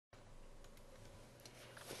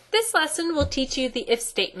This lesson will teach you the if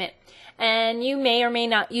statement, and you may or may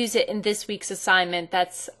not use it in this week's assignment.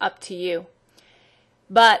 That's up to you.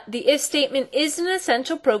 But the if statement is an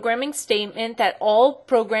essential programming statement that all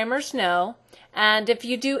programmers know, and if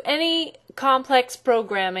you do any complex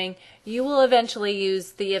programming, you will eventually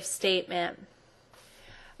use the if statement.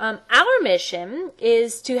 Our mission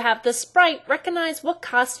is to have the sprite recognize what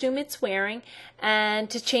costume it's wearing and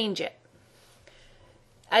to change it.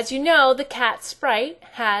 As you know, the cat sprite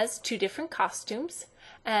has two different costumes,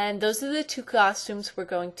 and those are the two costumes we're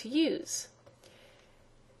going to use.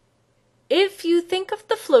 If you think of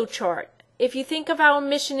the flowchart, if you think of our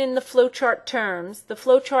mission in the flowchart terms, the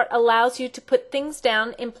flowchart allows you to put things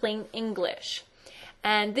down in plain English.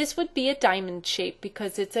 And this would be a diamond shape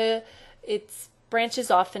because it branches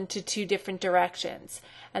off into two different directions.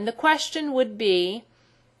 And the question would be,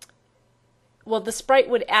 well, the sprite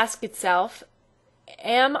would ask itself,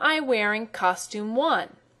 am I wearing costume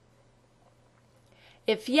 1?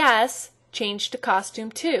 If yes, change to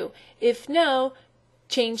costume 2. If no,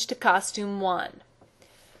 change to costume 1.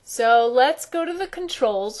 So let's go to the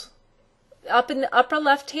controls. Up in the upper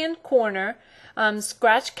left hand corner,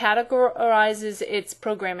 Scratch categorizes its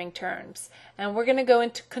programming terms. And we're going to go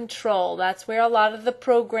into control. That's where a lot of the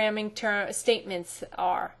programming statements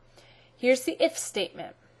are. Here's the if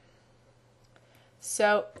statement.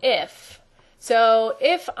 So if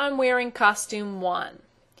I'm wearing costume 1,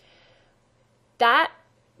 the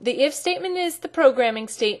if statement is the programming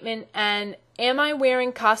statement, and am I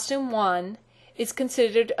wearing costume 1 is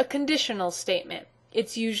considered a conditional statement.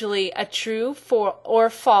 It's usually a true or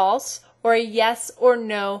false or a yes or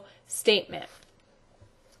no statement.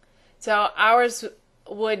 So ours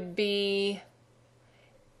would be,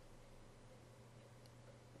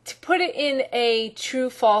 to put it in a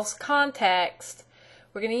true-false context,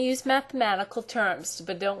 we're going to use mathematical terms,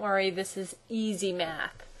 but don't worry, this is easy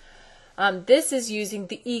math. This is using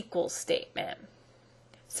the equal statement.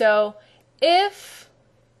 So if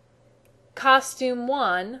costume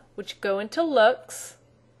 1, which go into looks,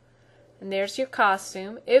 and there's your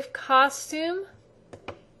costume, if costume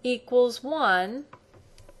equals 1,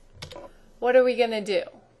 what are we going to do?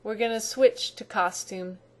 We're going to switch to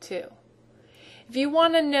costume 2. If you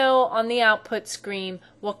want to know on the output screen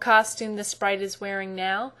what costume the sprite is wearing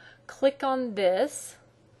now, click on this.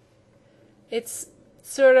 It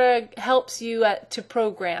sort of helps you to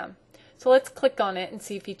program. So let's click on it and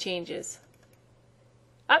see if he changes.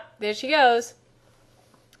 There she goes.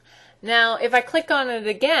 Now if I click on it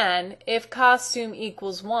again, if costume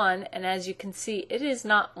equals 1, and as you can see it is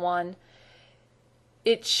not 1,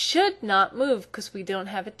 it should not move because we don't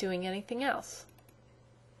have it doing anything else.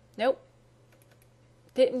 Nope.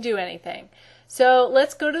 Didn't do anything. So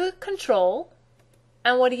let's go to the control,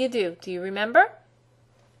 and what do? Do you remember?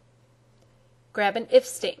 Grab an if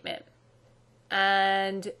statement.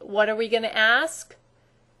 And what are we going to ask?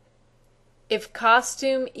 If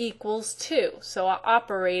costume equals 2. So our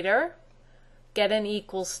operator, get an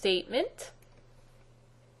equal statement.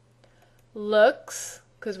 Looks,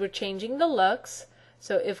 because we're changing the looks.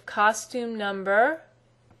 So if costume number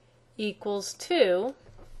equals 2,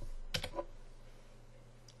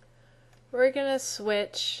 we're going to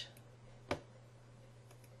switch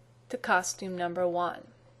to costume number 1.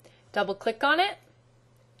 Double click on it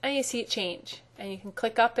and you see it change, and you can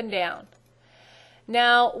click up and down.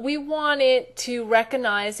 Now we want it to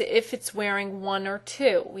recognize if it's wearing 1 or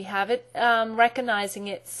 2. We have it recognizing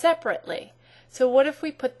it separately. So what if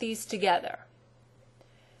we put these together?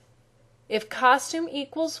 If costume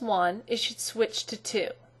equals 1, it should switch to 2.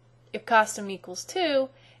 If costume equals 2,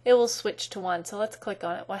 it will switch to 1. So let's click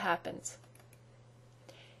on it. What happens?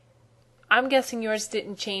 I'm guessing yours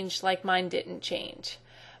didn't change like mine didn't change.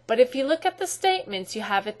 But if you look at the statements, you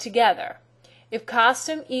have it together. If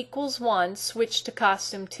costume equals 1, switch to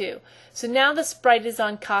costume 2. So now the sprite is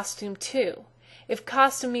on costume 2. If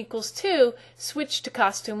costume equals 2, switch to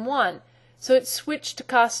costume 1. So it switched to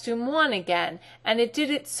costume 1 again, and it did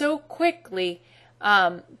it so quickly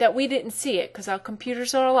that we didn't see it because our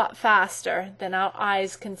computers are a lot faster than our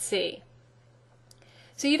eyes can see.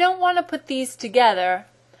 So you don't want to put these together.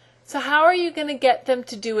 So how are you going to get them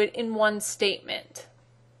to do it in one statement?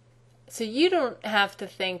 So you don't have to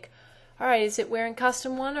think, all right, is it wearing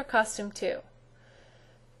costume 1 or costume 2?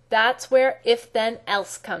 That's where if then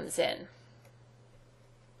else comes in.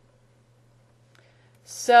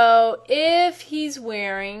 So if he's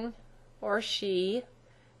wearing, or she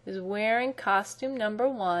is wearing costume number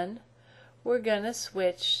 1, we're going to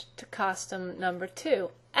switch to costume number 2.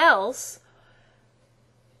 Else,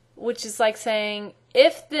 which is like saying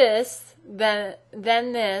if this, then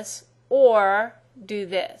this, or do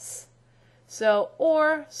this. So,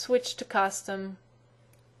 or switch to costume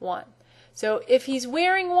 1. So if he's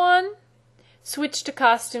wearing 1, switch to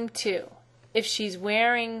costume 2. If she's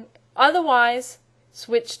wearing otherwise,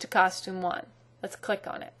 switch to costume 1. Let's click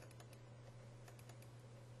on it.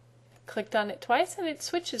 Clicked on it twice and it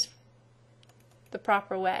switches the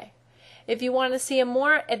proper way. If you want to see a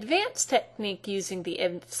more advanced technique using the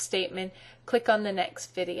if statement, click on the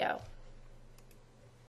next video.